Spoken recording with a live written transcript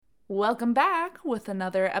Welcome back with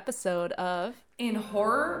another episode of In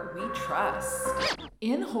Horror, We Trust.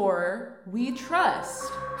 In Horror, We Trust.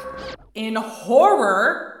 In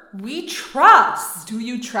horror, we trust. Do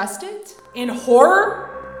you trust it? In horror,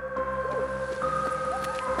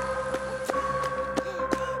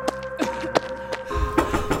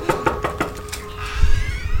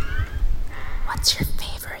 What's your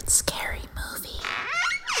favorite scary movie?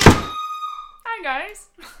 Hi guys.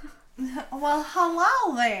 well,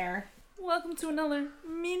 hello there. Welcome to another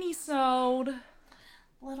Minisode.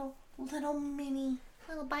 Little mini,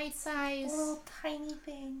 Little bite size. little tiny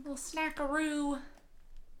thing. Little snackaroo.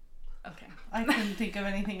 Okay. I couldn't think of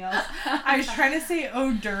anything else. I was trying to say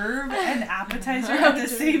hors d'oeuvre and appetizer at the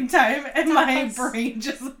same time, and my brain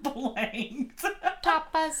just blanked.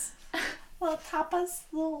 Tapas. Little tapas,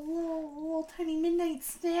 little tiny midnight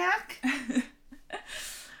snack.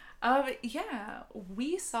 Yeah,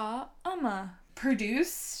 we saw Umma.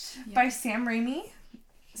 Produced by Sam Raimi.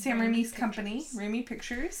 Sam Raimi Raimi's Pictures. company, Raimi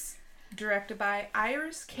Pictures. Directed by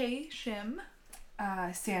Iris K. Shim.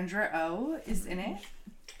 Sandra Oh is in it.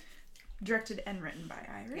 Directed and written by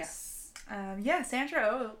Iris. Yes. Sandra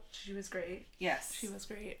Oh, she was great. Yes. She was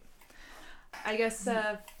great. I guess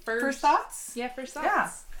First thoughts? Yeah, first thoughts. Yeah.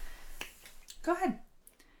 Go ahead.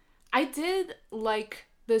 I did like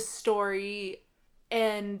the story,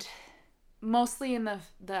 and mostly in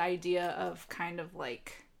the idea of kind of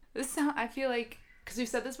like this. I feel like, because we've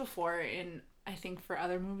said this before in, I think, for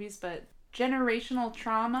other movies, but generational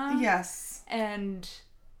trauma. Yes. And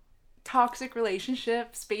toxic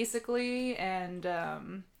relationships, basically, and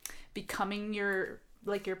becoming your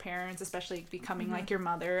parents, especially becoming like your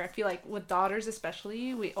mother. I feel like with daughters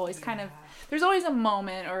especially, we always kind of, there's always a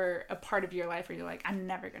moment or a part of your life where you're like, I'm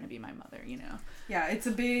never going to be my mother, you know? Yeah, it's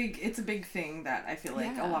a big thing that I feel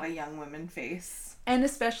like a lot of young women face. And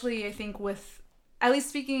especially, I think, with, at least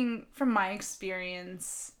speaking from my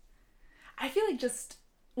experience, I feel like just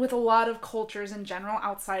with a lot of cultures in general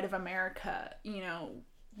outside of America, you know,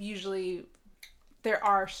 usually there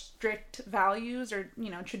are strict values or, you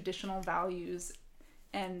know, traditional values,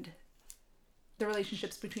 and the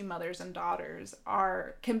relationships between mothers and daughters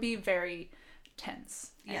can be very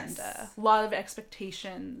tense. Yes. And a lot of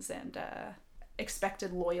expectations and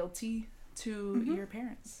expected loyalty to your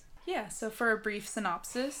parents. Yeah, so for a brief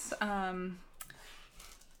synopsis,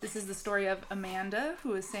 this is the story of Amanda,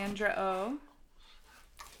 who is Sandra Oh,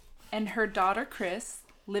 and her daughter Chris,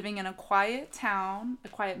 living in a quiet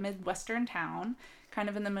Midwestern town, kind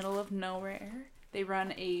of in the middle of nowhere. They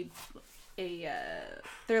run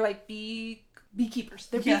they're like beekeepers.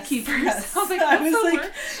 They're beekeepers. Yes. I was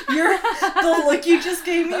like, the look you just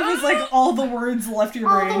gave me was like all the words left your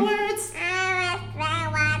brain. all the words.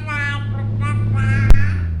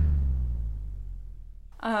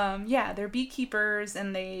 They're beekeepers,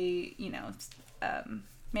 and they, you know,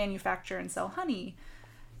 manufacture and sell honey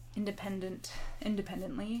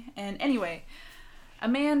independently. And anyway,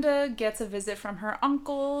 Amanda gets a visit from her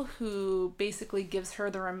uncle, who basically gives her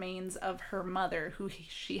the remains of her mother, who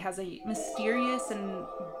she has a mysterious and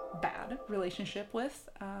bad relationship with.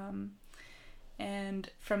 And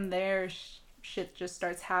from there, shit just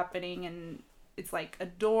starts happening, and it's like a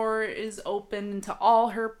door is opened into all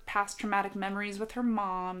her past traumatic memories with her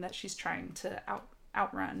mom that she's trying to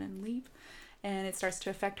outrun and leave. And it starts to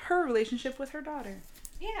affect her relationship with her daughter.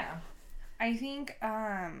 Yeah. I think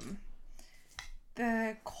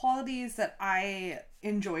the qualities that I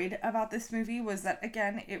enjoyed about this movie was that,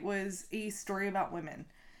 again, it was a story about women.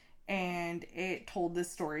 And it told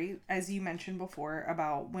this story, as you mentioned before,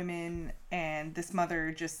 about women and this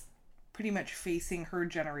mother just pretty much facing her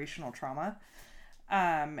generational trauma.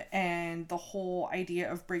 And the whole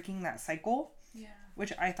idea of breaking that cycle,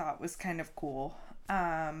 which I thought was kind of cool.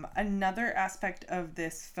 Another aspect of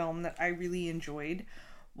this film that I really enjoyed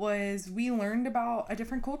was we learned about a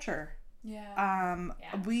different culture.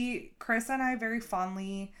 Chris and I very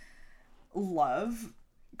fondly love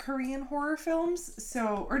Korean horror films,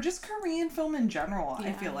 or just Korean film in general.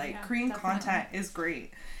 I feel like Korean definitely. content is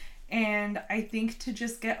great. And I think to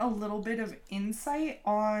just get a little bit of insight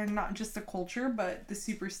on not just the culture, but the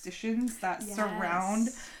superstitions that surround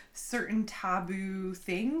certain taboo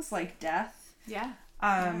things like death.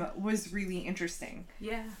 Was really interesting.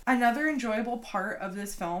 Yeah. Another enjoyable part of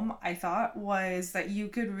this film, I thought, was that you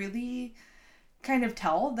could really kind of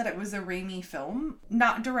tell that it was a Raimi film.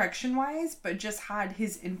 Not direction-wise, but just had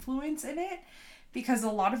his influence in it. Because a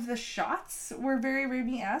lot of the shots were very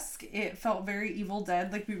Raimi-esque. It felt very Evil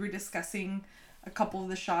Dead, like we were discussing. A couple of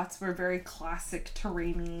the shots were very classic to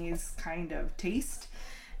Raimi's kind of taste.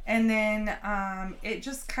 And then it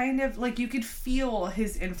just kind of, like, you could feel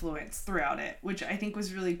his influence throughout it, which I think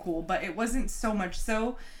was really cool. But it wasn't so much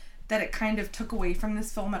so that it kind of took away from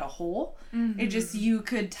this film as a whole. It just, you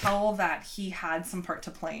could tell that he had some part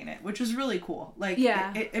to play in it, which was really cool. Like,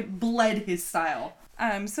 it bled his style.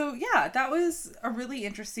 So, yeah, that was a really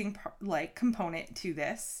interesting, like, component to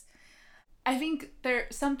this. I think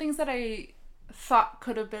some things that I thought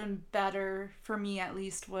could have been better, for me at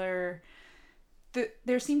least, were...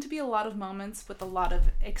 There seemed to be a lot of moments with a lot of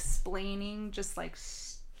explaining, just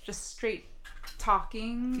straight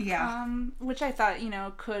talking. Yeah. Which I thought,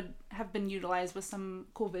 could have been utilized with some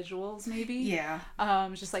cool visuals, maybe. Yeah.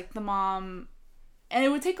 Just like the mom... And it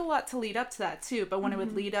would take a lot to lead up to that, too. But when it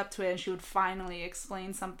would lead up to it and she would finally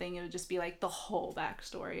explain something, it would just be, like, the whole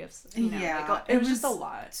backstory of, Yeah. It was just a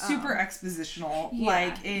lot. Super expositional. Yeah,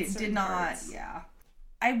 like, it did not... parts. Yeah.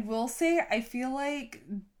 I will say, I feel like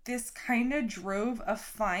this kind of drove a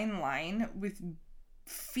fine line with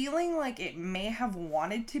feeling like it may have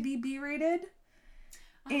wanted to be B-rated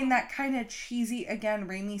in that kind of cheesy, again,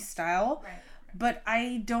 Raimi style. Right. But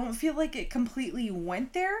I don't feel like it completely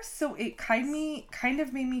went there, so it kind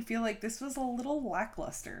of made me feel like this was a little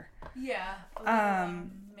lackluster. Yeah.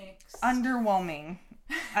 Mixed. Underwhelming,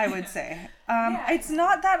 I would say. Yeah. It's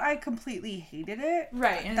not that I completely hated it.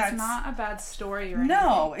 Right, and it's not a bad story or anything.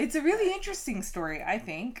 No, it's a really interesting story, I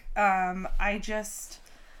think. I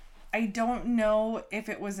don't know if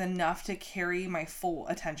it was enough to carry my full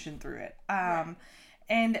attention through it. Right.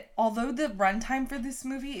 And although the runtime for this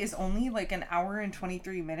movie is only like an hour and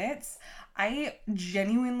 23 minutes, I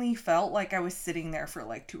genuinely felt like I was sitting there for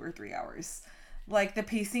like 2 or 3 hours. Like, the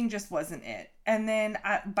pacing just wasn't it. And then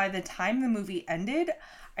by the time the movie ended,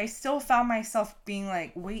 I still found myself being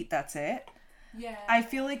like, wait, that's it? Yeah. I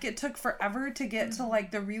feel like it took forever to get to,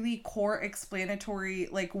 like, the really core explanatory,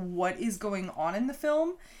 like, what is going on in the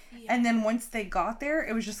film. Yeah. And then once they got there,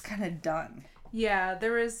 it was just kind of done. Yeah,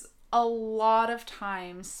 there was a lot of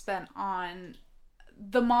time spent on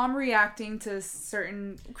the mom reacting to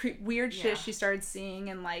certain weird shit she started seeing,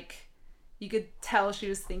 and, like, you could tell she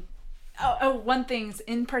was thinking... one thing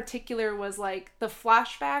in particular was, like, the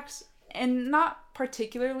flashbacks, and not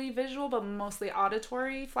particularly visual, but mostly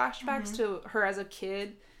auditory flashbacks to her as a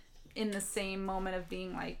kid in the same moment of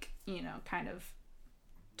being, like, kind of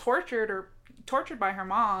tortured by her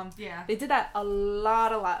mom. Yeah. They did that a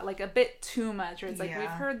lot, like, a bit too much, where it's like, we've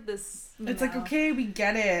heard this, It's like, okay, we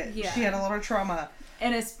get it. Yeah. She had a lot of trauma.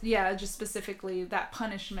 And it's, just specifically that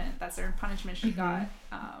certain punishment she got.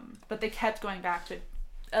 But they kept going back to it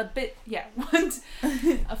a bit,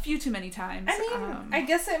 a few too many times. I mean, I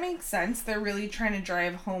guess it makes sense. They're really trying to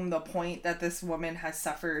drive home the point that this woman has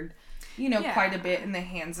suffered, quite a bit in the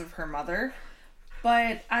hands of her mother.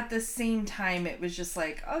 But at the same time, it was just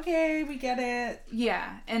like, okay, we get it.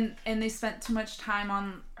 Yeah, and they spent too much time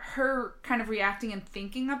on her kind of reacting and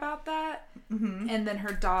thinking about that. Mm-hmm. And then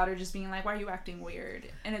her daughter just being like, why are you acting weird?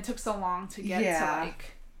 And it took so long to get to,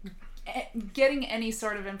 like, getting any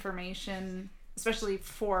sort of information, especially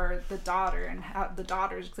for the daughter, and how the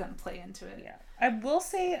daughter's going to play into it. Yeah. I will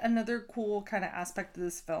say another cool kind of aspect of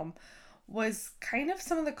this film was kind of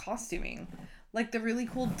some of the costuming. Like, the really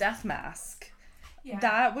cool death mask. Yeah.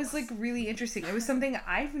 That was, like, really interesting. It was something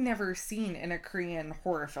I've never seen in a Korean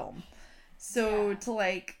horror film. So to,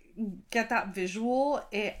 like, get that visual,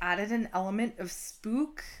 it added an element of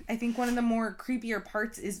spook. I think one of the more creepier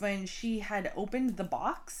parts is when she had opened the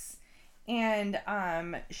box and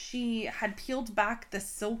she had peeled back the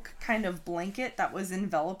silk kind of blanket that was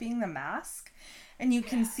enveloping the mask. And you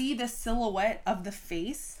can see the silhouette of the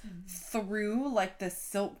face through, like, the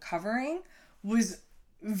silk covering was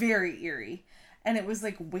very eerie. And it was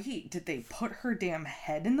like, wait, did they put her damn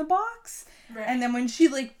head in the box? Right. And then when she,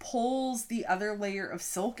 like, pulls the other layer of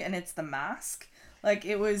silk and it's the mask, like,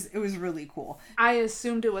 it was really cool. I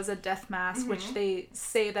assumed it was a death mask, which they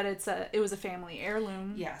say that it was a family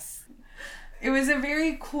heirloom. Yes. It was a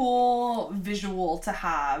very cool visual to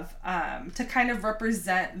have, to kind of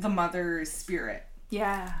represent the mother's spirit.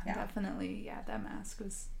 Yeah, definitely. Yeah, that mask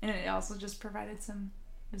was, and it also just provided it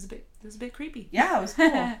was a bit creepy. Yeah, it was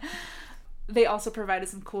cool. They also provided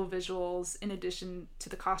some cool visuals in addition to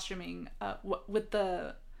the costuming with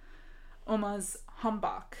the Umma's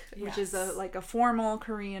hanbok, which is a formal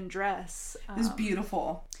Korean dress. It was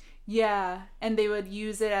beautiful. Yeah, and they would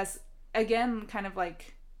use it as, again, kind of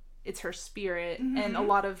like it's her spirit, and a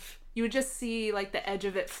lot of, you would just see, like, the edge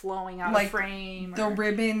of it flowing out of frame. The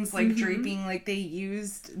ribbons, like, draping, like, they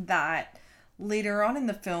used that later on in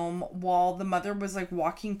the film while the mother was, like,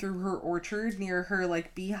 walking through her orchard near her,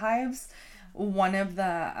 like, beehives. One of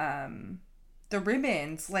the the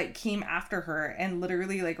ribbons, like, came after her and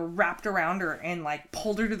literally, like, wrapped around her and, like,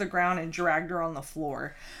 pulled her to the ground and dragged her on the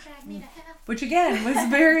floor. Drag me to hell. Which, again,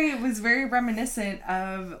 was very reminiscent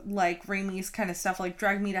of, like, Raimi's kind of stuff, like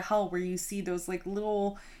Drag Me to Hell, where you see those, like,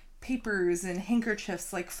 little papers and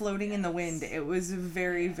handkerchiefs, like, floating in the wind. It was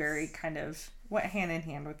very, very kind of went hand in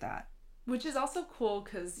hand with that. Which is also cool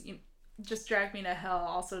because just Drag Me to Hell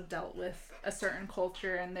also dealt with a certain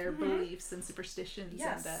culture and their beliefs and superstitions.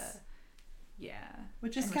 Yes. And,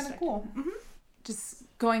 which is kind of cool. Mm-hmm. Just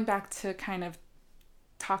going back to kind of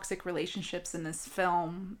toxic relationships in this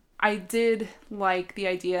film, I did like the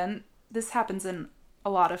idea, and this happens in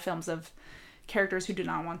a lot of films, of characters who do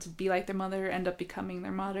not want to be like their mother end up becoming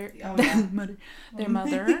their mother. Oh, yeah. Their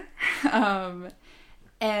mother.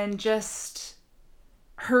 And just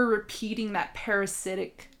her repeating that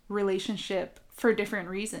parasitic relationship for different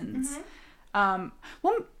reasons. Well,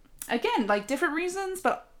 again, like different reasons,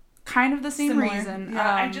 but kind of the same Similar. reason.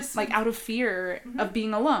 I just like out of fear of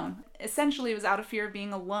being alone. Essentially, it was out of fear of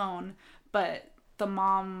being alone, but the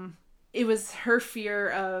mom, it was her fear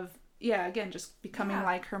of, again, just becoming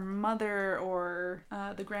like her mother or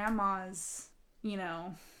the grandmas,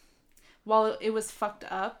 while it was fucked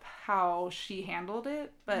up how she handled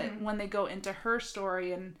it, but when they go into her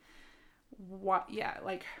story and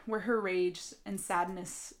like where her rage and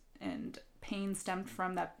sadness and pain stemmed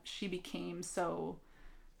from, that she became so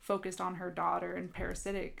focused on her daughter and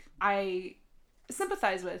parasitic, I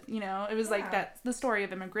sympathize with. It was like that, the story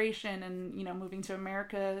of immigration and moving to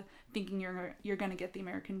America thinking you're gonna get the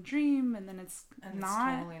American dream, and then it's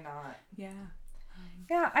not. Totally not.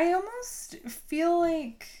 I almost feel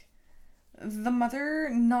like the mother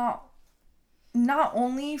not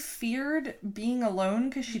only feared being alone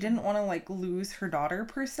because she didn't want to like lose her daughter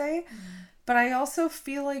per se, but I also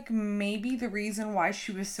feel like maybe the reason why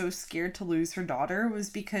she was so scared to lose her daughter was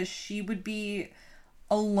because she would be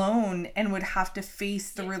alone and would have to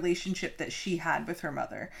face the relationship that she had with her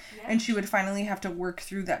mother. And she would finally have to work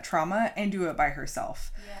through that trauma and do it by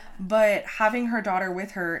herself. But having her daughter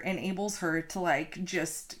with her enables her to like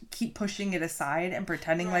just keep pushing it aside and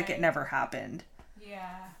pretending like it never happened.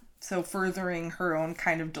 So furthering her own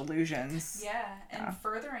kind of delusions. And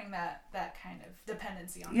furthering that kind of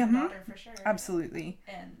dependency on her daughter, for sure. Absolutely.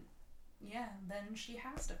 And then she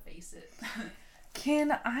has to face it.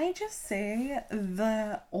 Can I just say,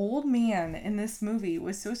 the old man in this movie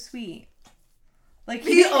was so sweet. Like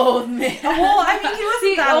the old man. Well, I mean, he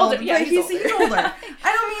wasn't that older. old. Yeah, but he's older.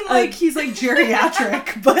 I don't mean like he's like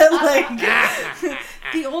geriatric, but like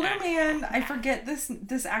the older man. I forget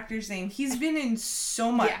this actor's name. He's been in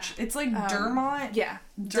so much. It's like Dermot.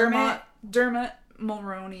 Dermot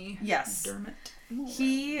Mulroney. Yes. Dermot.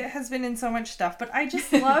 He has been in so much stuff, but I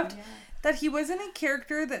just loved that he wasn't a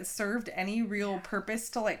character that served any real purpose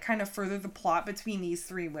to like kind of further the plot between these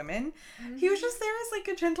three women. He was just there as like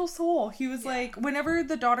a gentle soul. He was like, whenever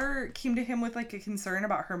the daughter came to him with like a concern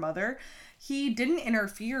about her mother, he didn't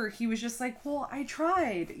interfere. He was just like, well, I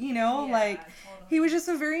tried, totally. He was just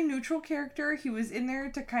a very neutral character. He was in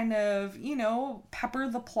there to kind of, pepper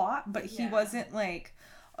the plot, but he wasn't like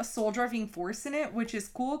a soul driving force in it, which is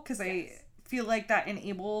cool because I feel like that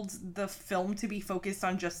enabled the film to be focused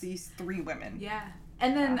on just these three women.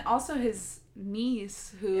 And then also his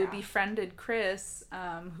niece who befriended Chris,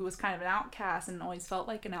 who was kind of an outcast and always felt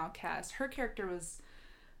like an outcast. Her character was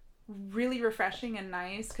really refreshing and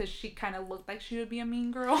nice because she kind of looked like she would be a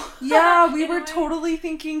mean girl. We were totally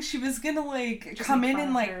thinking she was gonna like just come in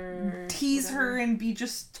and like tease her and be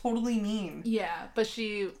just totally mean. But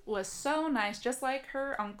she was so nice, just like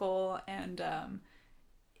her uncle, and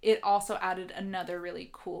it also added another really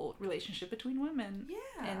cool relationship between women.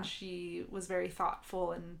 And she was very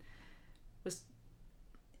thoughtful and was,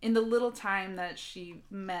 in the little time that she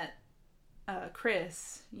met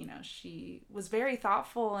Chris, she was very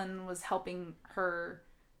thoughtful and was helping her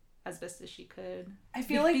as best as she could. I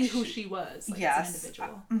feel like who she was, like, as an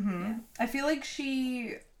individual. I feel like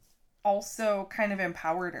she also kind of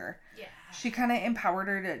empowered her. She kind of empowered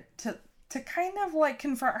her to kind of like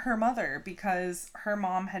confront her mother, because her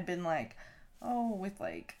mom had been like, with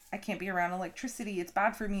like, I can't be around electricity, it's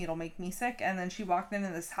bad for me, it'll make me sick. And then she walked into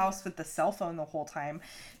this house with the cell phone the whole time.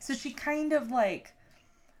 So she kind of like,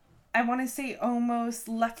 I want to say almost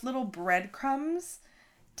left little breadcrumbs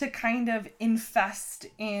to kind of infest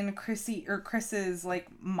in Chris's like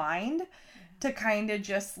mind, to kind of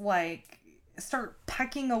just like start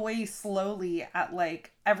pecking away slowly at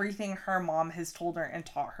like everything her mom has told her and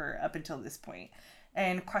taught her up until this point,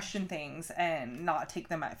 and question things and not take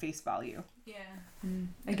them at face value.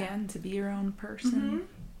 Again, to be your own person.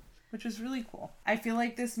 which was really cool. I feel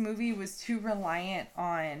like this movie was too reliant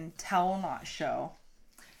on tell, not show.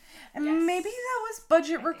 And maybe that was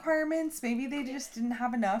budget requirements. Maybe they just didn't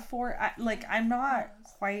have enough for it. I'm not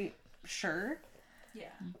quite sure. Yeah.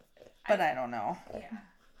 But I don't know. Yeah.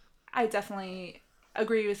 I definitely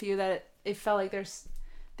agree with you that it felt like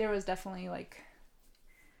there was definitely like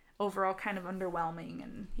overall kind of underwhelming,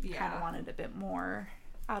 and you kind of wanted a bit more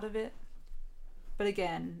out of it. But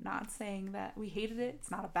again, not saying that we hated it.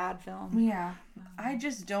 It's not a bad film. Yeah. I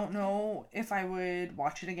just don't know if I would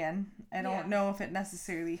watch it again. I don't know if it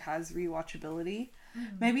necessarily has rewatchability.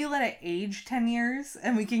 Mm-hmm. Maybe let it age 10 years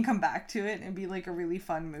and we can come back to it and be like a really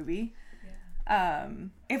fun movie. Yeah.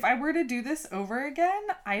 If I were to do this over again,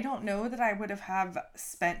 I don't know that I would have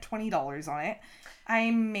spent $20 on it.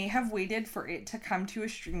 I may have waited for it to come to a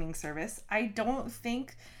streaming service. I don't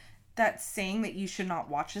think that's saying that you should not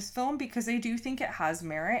watch this film, because I do think it has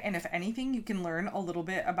merit, and if anything you can learn a little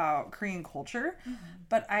bit about Korean culture. Mm-hmm.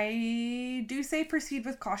 But I do say proceed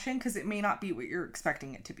with caution, because it may not be what you're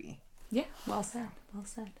expecting it to be. Yeah, well said.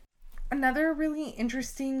 Another really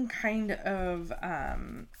interesting kind of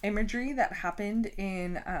imagery that happened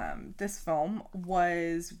in this film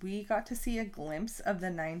was we got to see a glimpse of the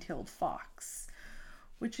nine-tailed fox,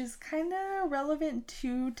 which is kind of relevant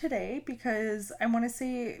to today, because I want to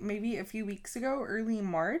say maybe a few weeks ago, early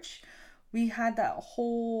March, we had that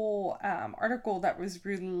whole article that was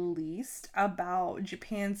released about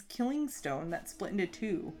Japan's killing stone that split into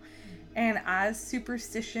two. And as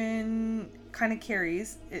superstition kind of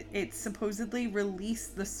carries, it supposedly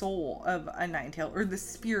released the soul of a nine-tailed, or the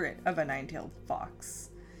spirit of a nine-tailed fox.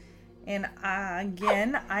 And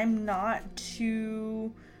again, I'm not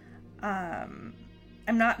too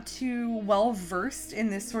well versed in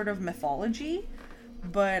this sort of mythology,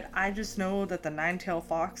 but I just know that the nine-tailed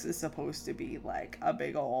fox is supposed to be like a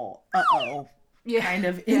big ol' kind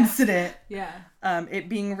of incident. Yeah. It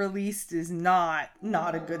being released is not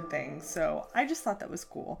a good thing. So I just thought that was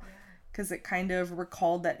cool, because it kind of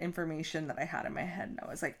recalled that information that I had in my head, and I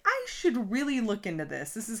was like, I should really look into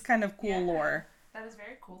this. This is kind of cool lore. That is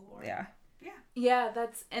very cool lore. Yeah. Yeah,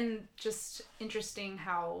 and just interesting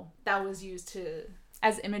how that was used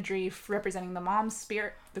as imagery representing the mom's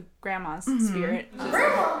spirit, the grandma's spirit,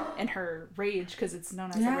 and her rage, because it's known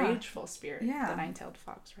as a rageful spirit. Yeah. The nine-tailed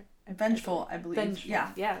fox, right? Vengeful, I believe. Vengeful.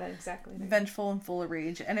 Yeah, exactly. Vengeful and full of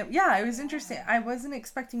rage. And it was interesting. I wasn't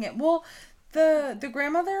expecting it. Well, the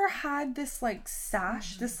grandmother had this like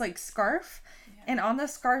sash, this like scarf. And on the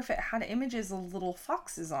scarf, it had images of little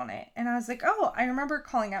foxes on it. And I was like, oh, I remember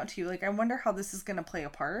calling out to you, like, I wonder how this is going to play a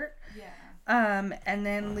part. Yeah. And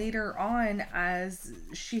then later on, as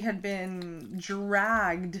she had been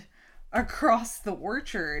dragged across the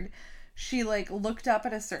orchard, she, like, looked up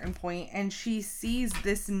at a certain point and she sees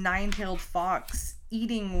this nine-tailed fox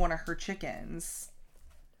eating one of her chickens.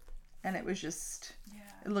 And it was just,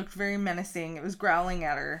 it looked very menacing. It was growling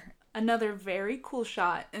at her. Another very cool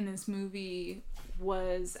shot in this movie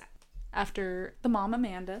was after the mom,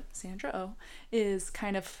 Amanda, Sandra Oh, is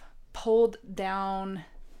kind of pulled down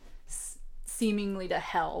seemingly to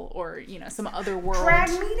hell, or, some other world. Drag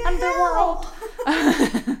me to underworld.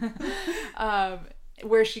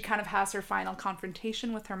 Where she kind of has her final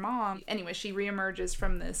confrontation with her mom. Anyway, she reemerges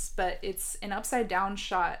from this, but it's an upside down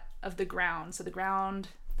shot of the ground. So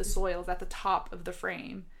the soil is at the top of the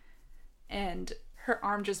frame. And her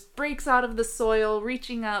arm just breaks out of the soil,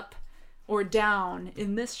 reaching up or down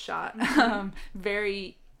in this shot.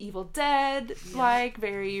 Very Evil Dead like,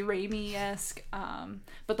 very Raimi-esque.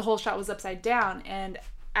 But the whole shot was upside down, and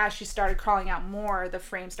as she started crawling out more, the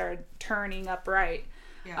frame started turning upright.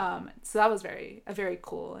 So that was a very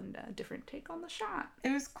cool and different take on the shot.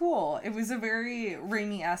 It was cool. It was a very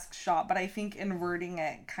Raimi-esque shot, but I think inverting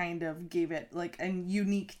it kind of gave it like a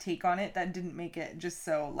unique take on it that didn't make it just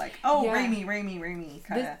so like, Raimi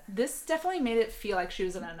kind of. This definitely made it feel like she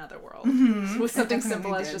was in another world with something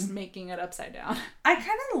simple as just making it upside down. I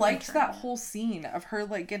kind of liked that whole scene of her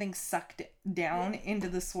like getting sucked down into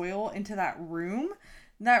the soil, into that room.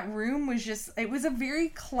 That room was just, it was a very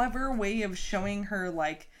clever way of showing her,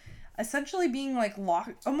 like, essentially being, like,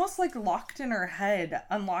 locked, almost, like, locked in her head,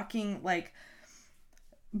 unlocking, like,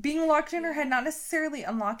 being locked in her head, not necessarily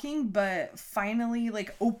unlocking, but finally,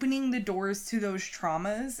 like, opening the doors to those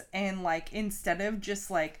traumas, and, like, instead of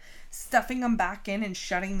just, like, stuffing them back in and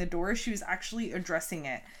shutting the door, she was actually addressing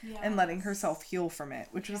it and letting herself heal from it,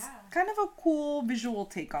 which was kind of a cool visual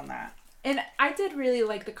take on that. And I did really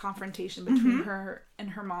like the confrontation between her and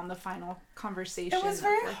her mom, the final conversation. It was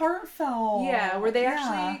very heartfelt. Yeah, where they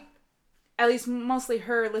actually, at least mostly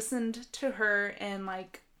her, listened to her and,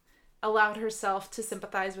 like, allowed herself to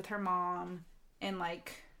sympathize with her mom and,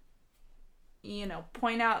 like, you know,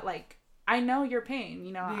 point out, like, I know your pain,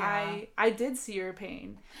 you know, I did see your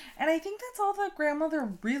pain. And I think that's all the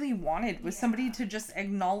grandmother really wanted, was somebody to just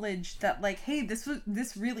acknowledge that, like, hey, this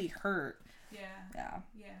really hurt. Yeah.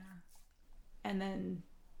 And then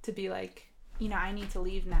to be like, you know, I need to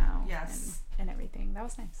leave now. Yes. And everything. That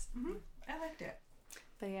was nice. Mm-hmm. I liked it.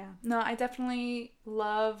 But yeah, no, I definitely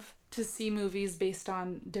love to see movies based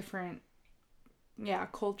on different,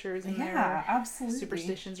 cultures and their absolutely.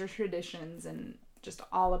 superstitions or traditions, and just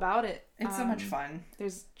all about it. It's so much fun.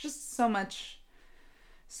 There's just so much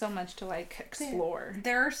to, like, explore.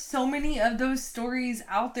 There are so many of those stories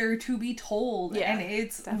out there to be told, and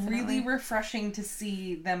it's definitely really refreshing to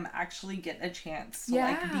see them actually get a chance to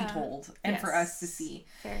like be told, and for us to see.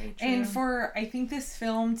 Very true. And for, I think, this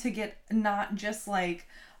film to get not just like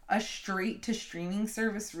a straight to streaming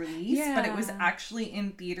service release, but it was actually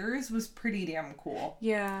in theaters, was pretty damn cool.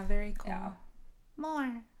 Yeah, very cool. Yeah.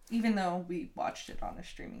 More. Even though we watched it on a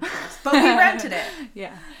streaming service, but we rented it.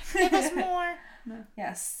 Yeah. Give us more. No.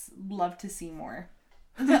 Yes, love to see more.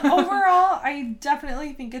 Overall, I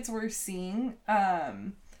definitely think it's worth seeing.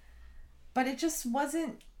 But it just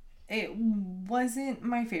wasn't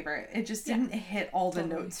my favorite. It just didn't hit all the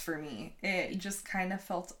notes for me. It just kind of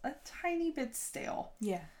felt a tiny bit stale.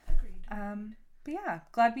 Yeah, agreed. But yeah,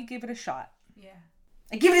 glad we gave it a shot. Yeah.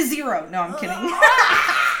 I give it a 0. No, I'm kidding.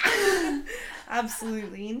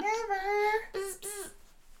 Absolutely never.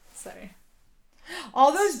 Sorry.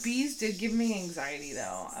 All those bees did give me anxiety,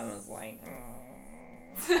 though. I was like,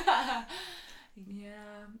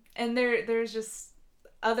 yeah. And there's just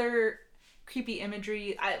other creepy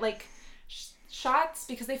imagery. I like shots,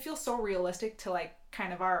 because they feel so realistic to, like,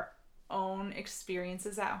 kind of our own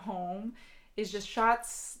experiences at home. Is just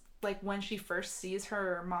shots like when she first sees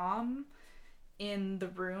her mom in the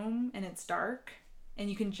room and it's dark, and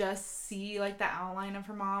you can just see, like, the outline of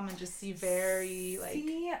her mom, and just see very, like...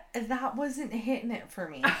 See, that wasn't hitting it for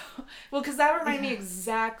me. Well, because that reminded me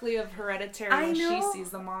exactly of Hereditary, when she sees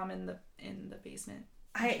the mom in the basement.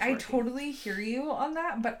 I totally hear you on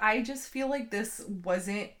that, but I just feel like this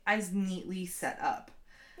wasn't as neatly set up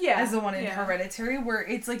as the one in Hereditary, where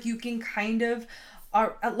it's like you can kind of...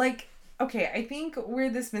 like... Okay, I think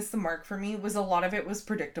where this missed the mark for me was a lot of it was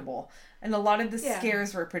predictable. And a lot of the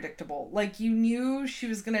scares were predictable. Like, you knew she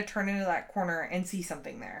was going to turn into that corner and see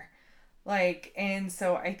something there. Like, and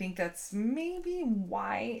so I think that's maybe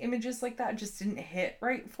why images like that just didn't hit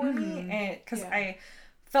right for me. And because I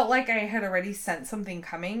felt like I had already sensed something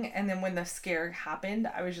coming. And then when the scare happened,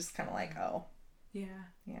 I was just kind of like, oh. Yeah.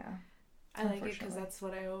 Yeah. I like it because that's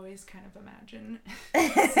what I always kind of imagine.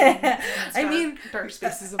 I mean, dark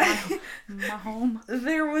spaces of my home.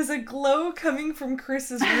 There was a glow coming from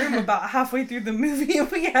Chris's room about halfway through the movie, and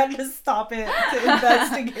we had to stop it to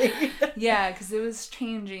investigate. Yeah, because it was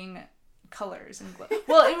changing colors and glow.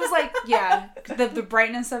 Well, it was like, the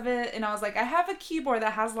brightness of it, and I was like, I have a keyboard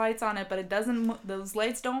that has lights on it, but it doesn't. Those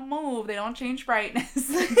lights don't move. They don't change brightness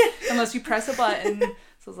unless you press a button. So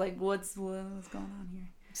I was like, what's going on here?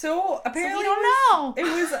 So apparently, we don't know. It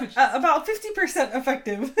was about 50%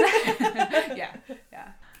 effective. Yeah.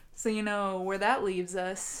 So you know where that leaves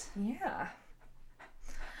us. Yeah.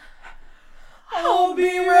 I'll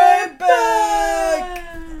be right